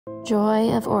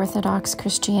Joy of Orthodox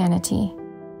Christianity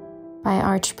by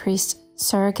Archpriest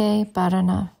Sergiy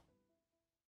Baranov.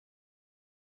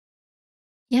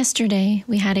 Yesterday,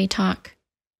 we had a talk.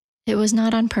 It was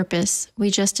not on purpose.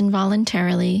 We just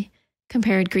involuntarily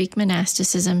compared Greek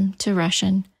monasticism to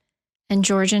Russian and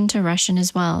Georgian to Russian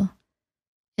as well.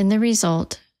 In the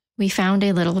result, we found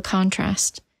a little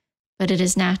contrast, but it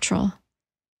is natural.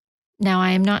 Now,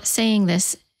 I am not saying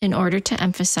this in order to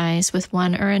emphasize with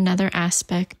one or another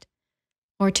aspect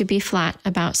or to be flat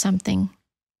about something.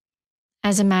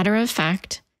 As a matter of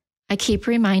fact, I keep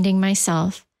reminding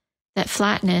myself that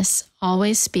flatness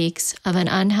always speaks of an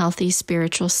unhealthy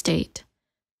spiritual state.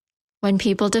 When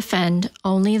people defend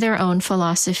only their own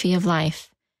philosophy of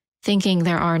life, thinking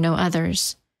there are no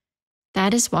others,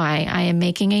 that is why I am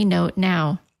making a note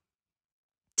now.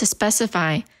 To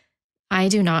specify, I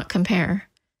do not compare.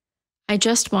 I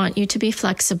just want you to be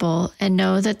flexible and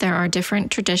know that there are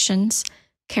different traditions,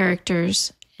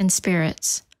 characters, and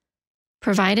spirits,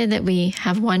 provided that we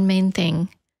have one main thing,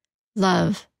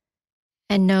 love,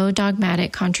 and no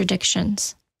dogmatic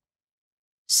contradictions.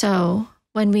 So,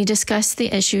 when we discussed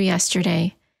the issue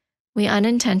yesterday, we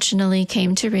unintentionally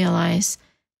came to realize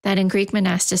that in Greek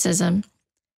monasticism,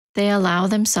 they allow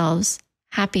themselves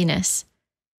happiness,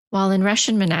 while in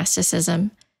Russian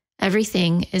monasticism,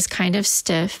 everything is kind of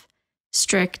stiff,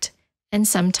 strict, and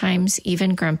sometimes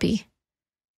even grumpy.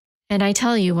 And I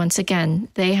tell you once again,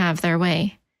 they have their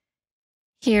way.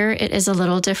 Here it is a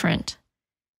little different.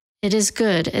 It is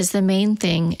good as the main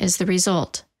thing is the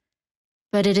result,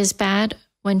 but it is bad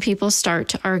when people start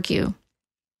to argue.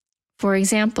 For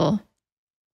example,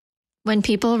 when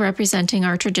people representing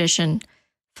our tradition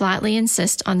flatly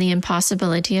insist on the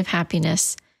impossibility of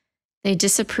happiness, they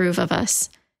disapprove of us,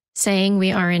 saying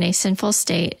we are in a sinful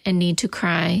state and need to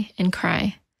cry and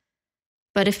cry.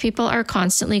 But if people are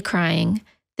constantly crying,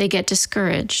 they get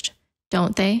discouraged,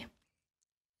 don't they?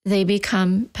 They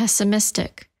become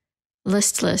pessimistic,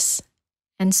 listless,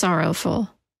 and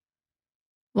sorrowful.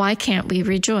 Why can't we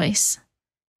rejoice?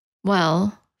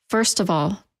 Well, first of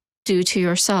all, due to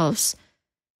yourselves.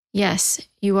 Yes,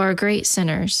 you are great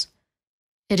sinners.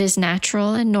 It is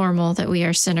natural and normal that we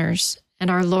are sinners, and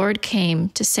our Lord came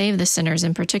to save the sinners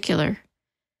in particular.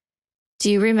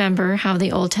 Do you remember how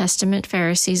the Old Testament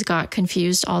Pharisees got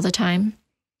confused all the time?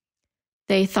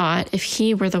 They thought if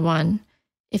he were the one,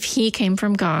 if he came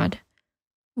from God,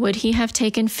 would he have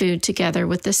taken food together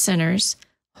with the sinners,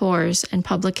 whores, and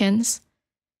publicans?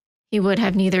 He would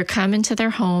have neither come into their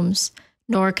homes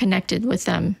nor connected with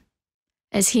them,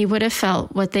 as he would have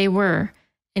felt what they were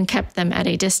and kept them at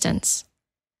a distance.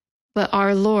 But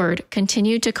our Lord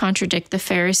continued to contradict the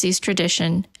Pharisees'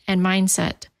 tradition and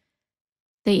mindset.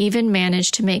 They even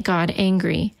managed to make God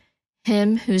angry,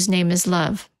 him whose name is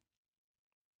love.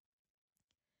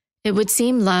 It would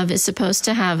seem love is supposed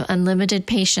to have unlimited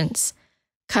patience,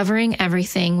 covering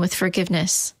everything with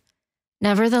forgiveness.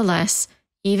 Nevertheless,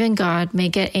 even God may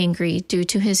get angry due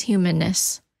to his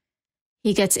humanness.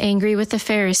 He gets angry with the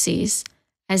Pharisees,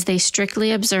 as they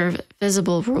strictly observe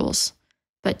visible rules,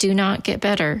 but do not get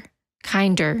better,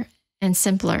 kinder, and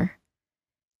simpler.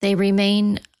 They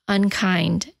remain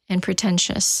unkind and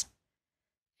pretentious.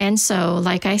 And so,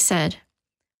 like I said,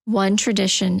 one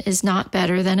tradition is not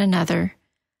better than another.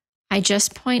 I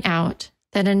just point out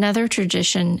that another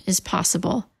tradition is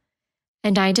possible,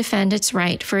 and I defend its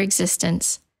right for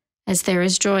existence, as there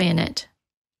is joy in it.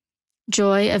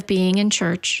 Joy of being in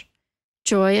church,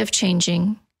 joy of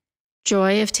changing,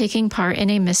 joy of taking part in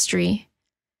a mystery,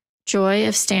 joy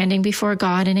of standing before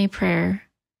God in a prayer.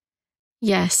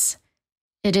 Yes,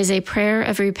 it is a prayer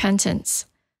of repentance,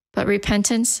 but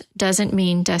repentance doesn't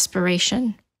mean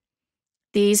desperation.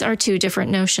 These are two different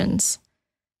notions.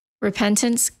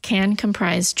 Repentance can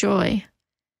comprise joy.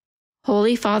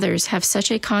 Holy Fathers have such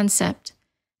a concept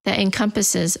that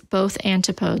encompasses both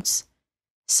antipodes,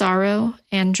 sorrow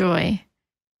and joy.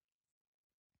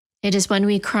 It is when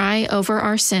we cry over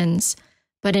our sins,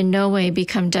 but in no way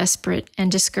become desperate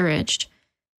and discouraged,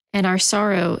 and our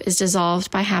sorrow is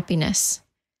dissolved by happiness,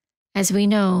 as we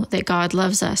know that God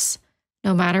loves us,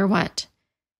 no matter what,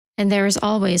 and there is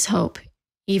always hope,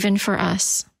 even for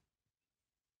us.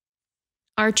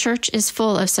 Our church is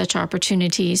full of such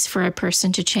opportunities for a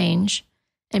person to change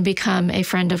and become a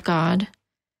friend of God,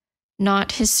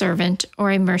 not his servant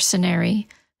or a mercenary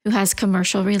who has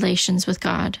commercial relations with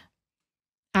God.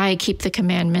 I keep the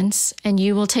commandments, and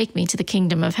you will take me to the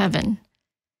kingdom of heaven.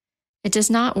 It does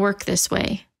not work this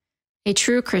way. A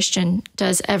true Christian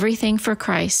does everything for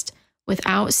Christ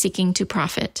without seeking to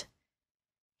profit.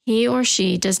 He or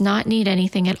she does not need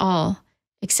anything at all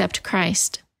except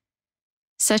Christ.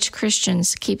 Such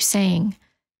Christians keep saying,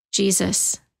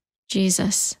 Jesus,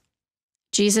 Jesus,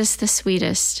 Jesus the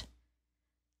sweetest.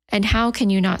 And how can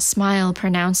you not smile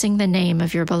pronouncing the name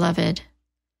of your beloved?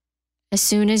 As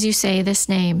soon as you say this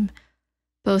name,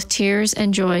 both tears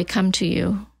and joy come to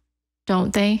you,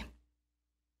 don't they?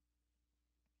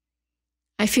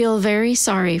 I feel very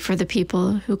sorry for the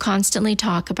people who constantly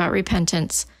talk about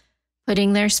repentance,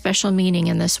 putting their special meaning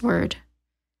in this word.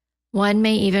 One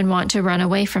may even want to run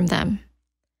away from them.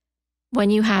 When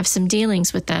you have some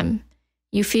dealings with them,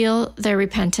 you feel their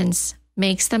repentance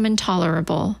makes them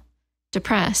intolerable,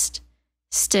 depressed,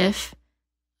 stiff,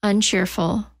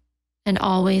 uncheerful, and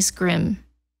always grim.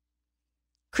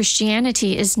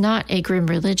 Christianity is not a grim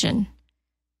religion.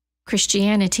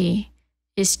 Christianity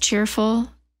is cheerful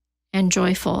and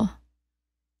joyful.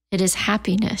 It is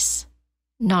happiness,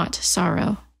 not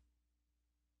sorrow.